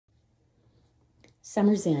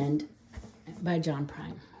Summer's End by John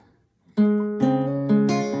Prine.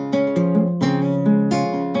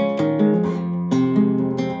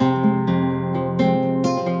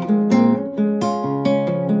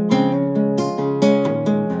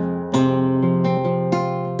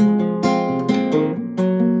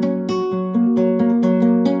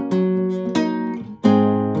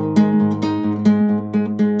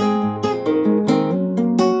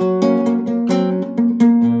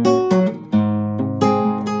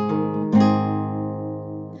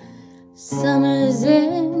 Summer's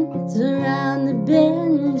end's around the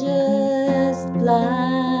bend, just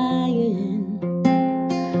flying.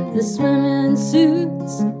 The swimming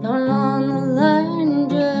suits are on the line,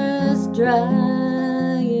 just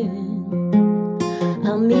drying.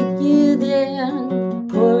 I'll meet you there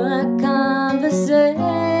for a conversation.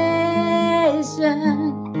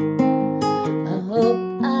 I hope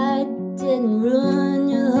I didn't ruin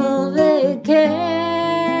your whole vacation.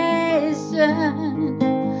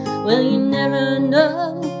 Well, you never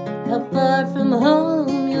know how far from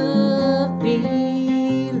home you're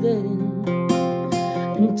feeling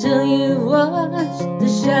until you watch the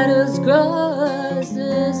shadows cross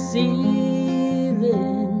the ceiling.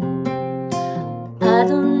 I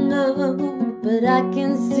don't know, but I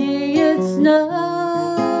can see it snowing.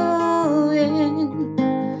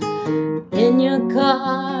 In your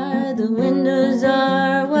car, the windows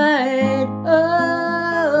are wide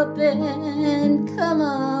open. Come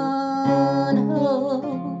on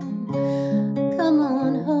home, come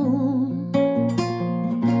on home.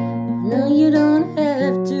 No, you don't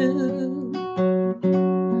have to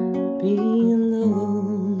be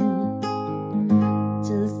alone.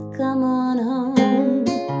 Just come on home.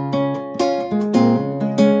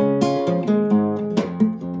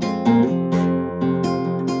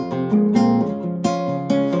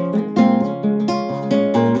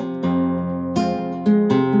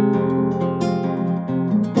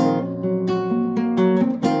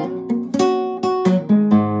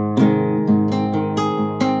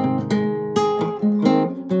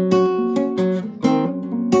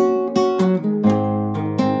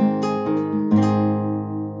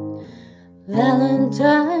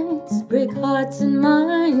 Valentines break hearts and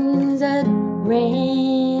minds at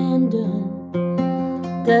random.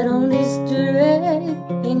 That old Easter egg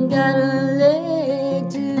ain't got a leg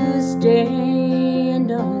to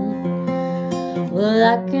stand on. Well,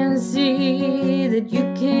 I can see that you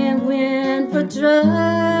can't win for trying.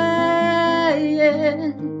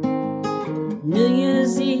 New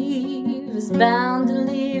Year's Eve is bound to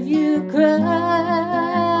leave you crying.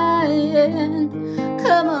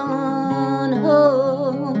 Come on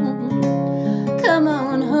home, come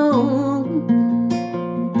on home.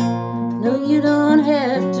 No, you don't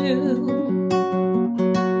have to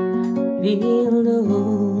be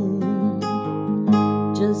alone.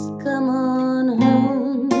 Just come on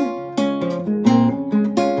home.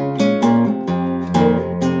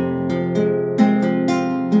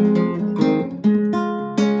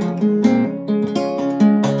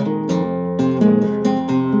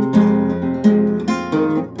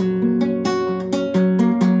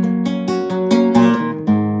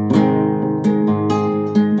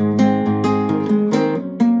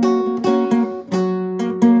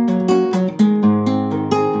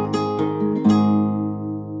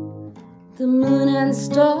 The moon and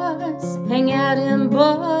stars hang out in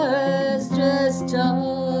bars, just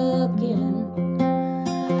talking.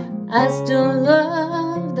 I still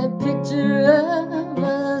love that picture of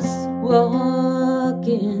us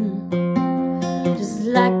walking, just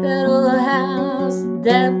like that old house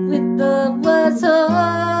that we thought was haunted.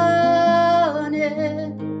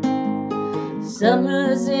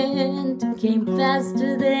 Summer's end came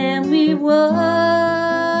faster than we wanted.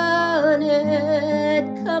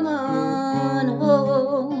 Come on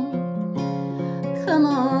home, come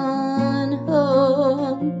on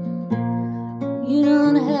home. You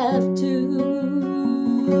don't have to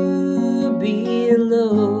be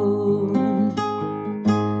alone.